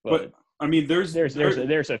 But I mean, there's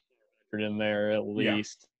a in there at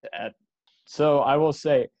least. Yeah. So I will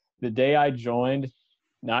say the day I joined,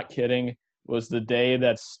 not kidding, was the day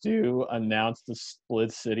that Stu announced the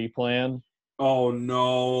split city plan. Oh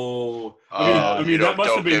no! I mean that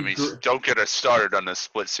must have been. Don't get us started on the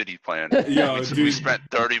split city plan. We spent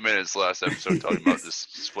 30 minutes last episode talking about this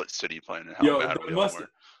split city plan and how mad we all were.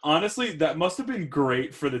 Honestly, that must have been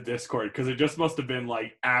great for the Discord because it just must have been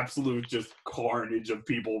like absolute just carnage of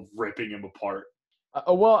people ripping him apart.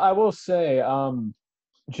 Well, I will say,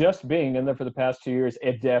 just being in there for the past 2 years,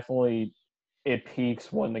 it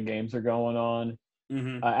peaks when the games are going on.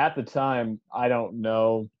 Mm-hmm. At the time, I don't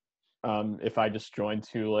know if I just joined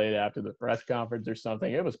too late after the press conference or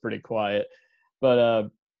something. It was pretty quiet. But,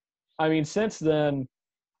 I mean, since then,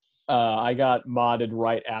 I got modded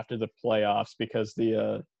right after the playoffs because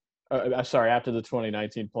after the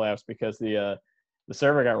 2019 playoffs because the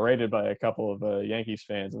server got raided by a couple of Yankees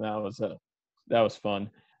fans, and that was fun.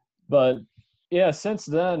 But Yeah, since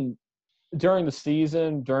then, during the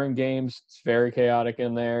season, during games, it's very chaotic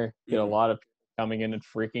in there. You get a lot of people coming in and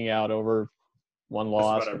freaking out over one Just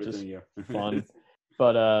loss, about which is everything, yeah. fun.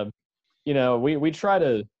 But we try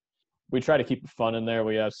to keep it fun in there.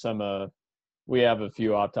 We have a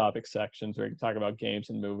few off-topic sections where we can talk about games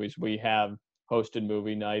and movies. We have hosted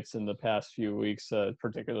movie nights in the past few weeks,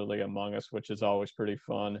 particularly Among Us, which is always pretty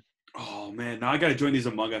fun. Oh man, now I got to join these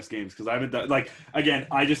Among Us games because I haven't done again.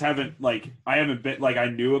 I just haven't I haven't been I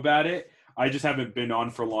knew about it. I just haven't been on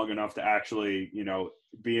for long enough to actually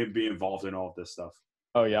be involved in all of this stuff.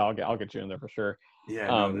 Oh yeah, I'll get you in there for sure. Yeah,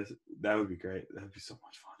 no, that would be great. That would be so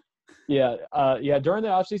much fun. Yeah. During the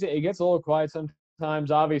offseason, it gets a little quiet sometimes.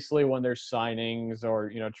 Obviously, when there's signings or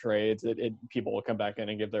trades, people will come back in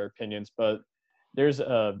and give their opinions. But there's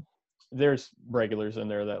regulars in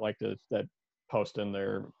there that post in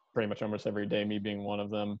there pretty much almost every day. Me being one of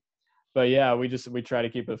them. But yeah, we try to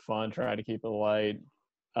keep it fun, try to keep it light.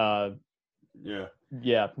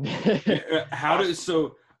 Yeah. How does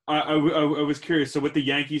so? I was curious. So with the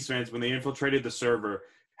Yankees fans, when they infiltrated the server,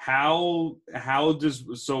 how does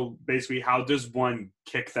one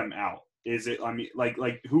kick them out? Is it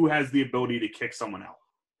like who has the ability to kick someone out?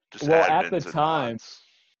 Just Well, admins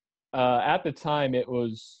at the time it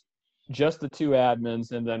was just the two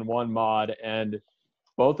admins and then one mod, and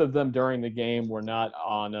both of them during the game were not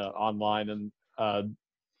on online, and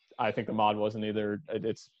I think the mod wasn't either.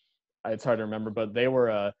 It's hard to remember, but they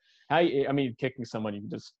were kicking someone, you can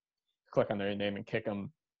just click on their name and kick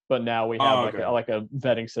them. But now we have a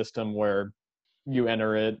vetting system where you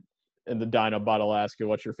enter it, and the Dino bot will ask you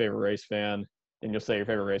what's your favorite race fan, and you'll say your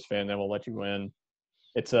favorite race fan, then we'll let you in.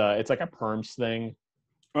 It's like a perms thing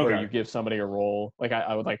where you give somebody a role. Like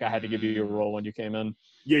I had to give you a role when you came in.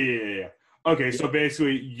 Yeah. Okay, so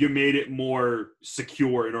basically you made it more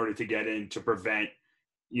secure in order to get in to prevent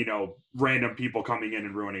random people coming in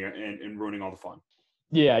and ruining all the fun.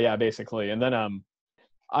 Yeah, basically. And then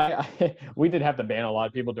we did have to ban a lot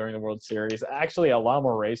of people during the World Series. Actually, a lot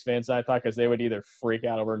more race fans than I thought, because they would either freak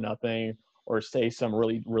out over nothing or say some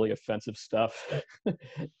really, really offensive stuff.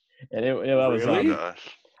 And it was really? Oh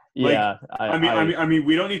gosh. Yeah. I mean,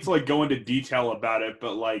 we don't need to go into detail about it,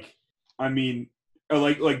 but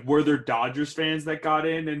were there Dodgers fans that got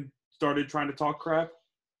in and started trying to talk crap?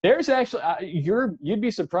 There's actually you'd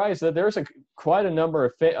be surprised that there's quite a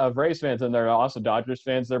number of Rays fans, and there are also Dodgers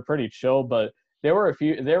fans. They're pretty chill, but there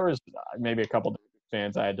was maybe a couple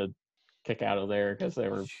fans I had to kick out of there because they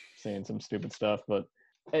were saying some stupid stuff. But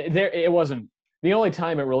it wasn't the only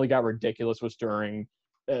time it really got ridiculous was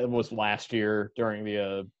was last year during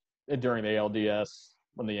the LDS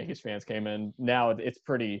when the Yankees fans came in. Now it's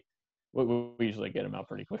pretty. We usually get them out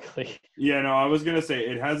pretty quickly. Yeah, no, I was gonna say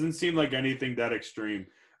it hasn't seemed like anything that extreme.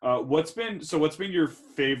 What's been your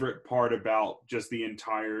favorite part about just the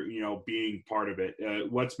entire, being part of it?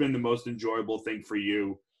 What's been the most enjoyable thing for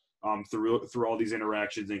you through all these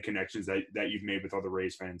interactions and connections that you've made with other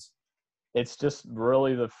Rays fans? It's just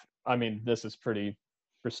really this is pretty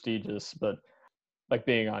prestigious, but like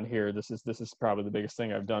being on here, this is probably the biggest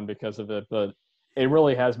thing I've done because of it. But it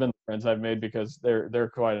really has been the friends I've made, because there are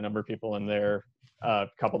quite a number of people in there, a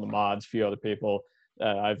couple of the mods, a few other people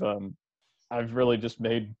that I've really just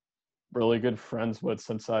made really good friends with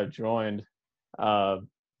since I joined. I've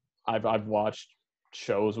watched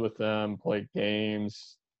shows with them, played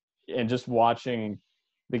games, and just watching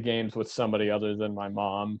the games with somebody other than my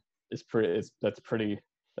mom that's pretty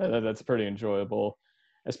enjoyable.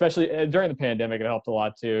 Especially during the pandemic, it helped a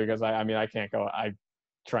lot too, because I can't go. I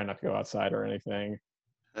try not to go outside or anything.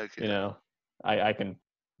 Okay. I can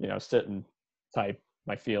sit and type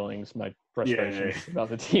my feelings, my frustrations about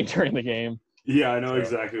the team during the game. Yeah, I know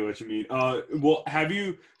exactly what you mean. Well,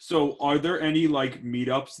 are there any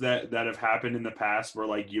meetups that have happened in the past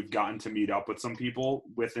where you've gotten to meet up with some people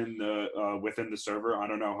within the server? I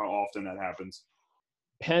don't know how often that happens.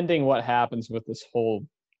 Pending what happens with this whole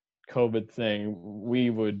COVID thing,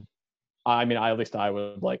 at least I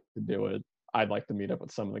would like to do it. I'd like to meet up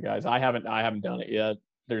with some of the guys. I haven't done it yet.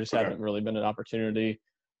 There just hasn't really been an opportunity.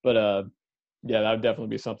 But that would definitely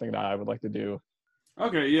be something that I would like to do.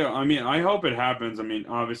 Okay, yeah. I hope it happens.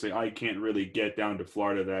 Obviously I can't really get down to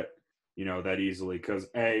Florida that easily, because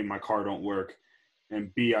A, my car don't work,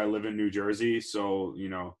 and B, I live in New Jersey, so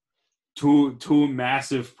two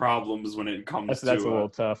massive problems when it comes to that's a little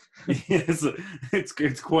tough. Yes,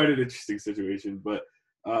 it's quite an interesting situation. But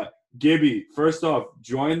Gibby, first off,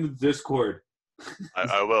 join the Discord.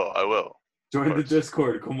 I will. Join the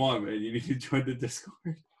Discord. Come on, man. You need to join the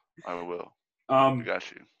Discord. I will. I got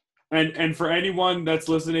you. And for anyone that's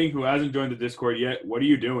listening who hasn't joined the Discord yet, what are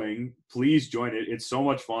you doing? Please join it. It's so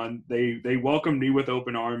much fun. They welcomed me with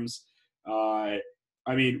open arms.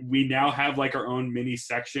 I mean, we now have like our own mini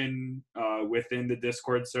section within the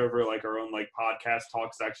Discord server, like our own like podcast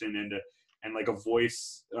talk section and like a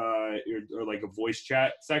voice or like a voice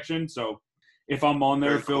chat section. So if I'm on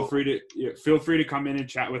there, feel free to come in and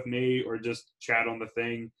chat with me or just chat on the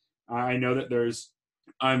thing. I know that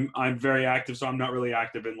I'm very active, so I'm not really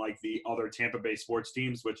active in like the other Tampa Bay sports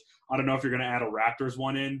teams, which I don't know if you're going to add a Raptors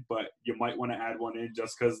one in, but you might want to add one in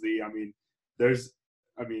just because I'm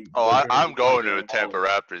going to a Tampa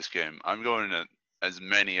Raptors game. I'm going to as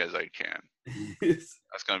many as I can.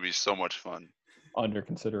 That's going to be so much fun. Under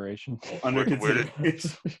consideration.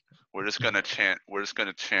 We're just gonna chant. We're just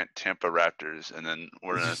gonna chant Tampa Raptors, and then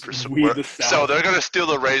we're gonna so they're gonna steal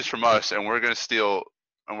the Rays from us, and we're gonna steal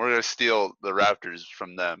the Raptors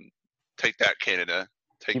from them. Take that, Canada.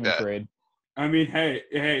 Take that. Trade. I mean, hey,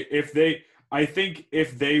 I think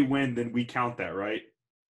if they win, then we count that, right?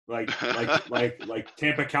 Like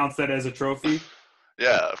Tampa counts that as a trophy.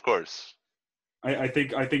 Yeah, of course. I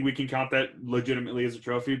think we can count that legitimately as a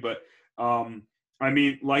trophy, but I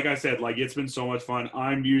mean, like I said, like it's been so much fun.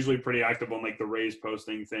 I'm usually pretty active on like the Rays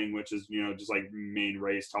posting thing, which is just like main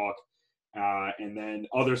Rays talk, and then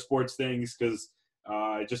other sports things because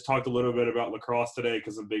I just talked a little bit about lacrosse today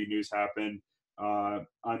because some big news happened.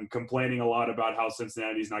 I'm complaining a lot about how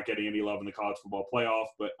Cincinnati's not getting any love in the college football playoff,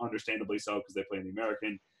 but understandably so because they play in the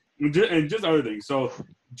American and just other things. So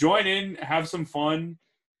join in, have some fun.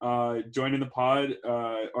 Join in the pod,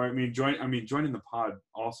 join in the pod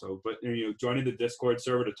also, but join in the Discord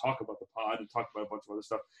server to talk about the pod and talk about a bunch of other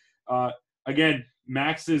stuff. Again,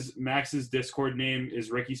 Max's Discord name is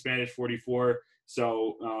Ricky Spanish 44.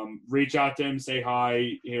 So reach out to him, say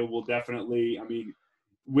hi. We'll definitely. I mean,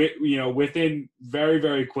 within very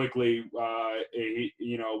very quickly,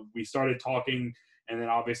 we started talking, and then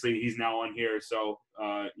obviously he's now on here. So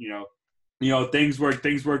things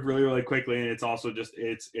work really really quickly, and it's also just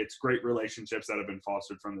it's great relationships that have been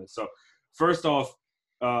fostered from this. So first off,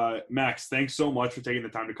 Max, thanks so much for taking the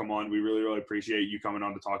time to come on. We really really appreciate you coming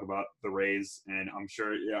on to talk about the Rays, and I'm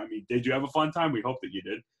sure did you have a fun time? We hope that you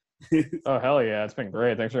did. Oh hell yeah, it's been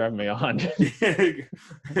great. Thanks for having me on.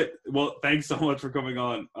 Well, thanks so much for coming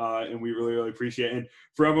on, and we really really appreciate it. And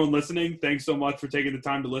for everyone listening, thanks so much for taking the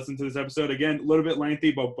time to listen to this episode. Again, a little bit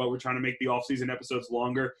lengthy, but we're trying to make the off-season episodes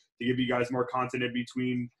longer to give you guys more content in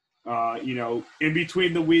between in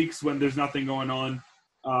between the weeks when there's nothing going on.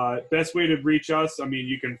 Best way to reach us, I'm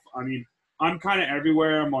kind of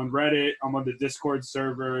everywhere. I'm on Reddit, I'm on the Discord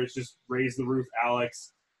server. It's just Raise the Roof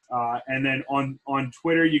Alex. And then on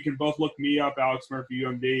Twitter, you can both look me up, Alex Murphy,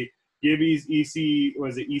 UMD. Gibby's EC,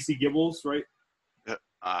 was it EC Gibbles, right? Yeah,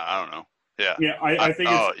 I don't know. Yeah. Yeah, I think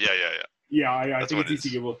it's. Yeah. Yeah, I think it's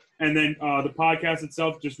EC Gibbles. And then the podcast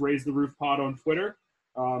itself, just Raise the Roof Pod on Twitter.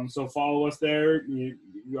 So follow us there. We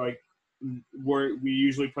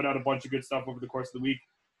usually put out a bunch of good stuff over the course of the week.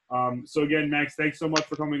 So again, Max, thanks so much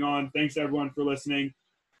for coming on. Thanks everyone for listening.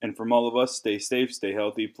 And from all of us, stay safe, stay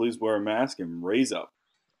healthy. Please wear a mask and raise up.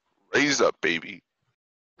 Raise up, baby.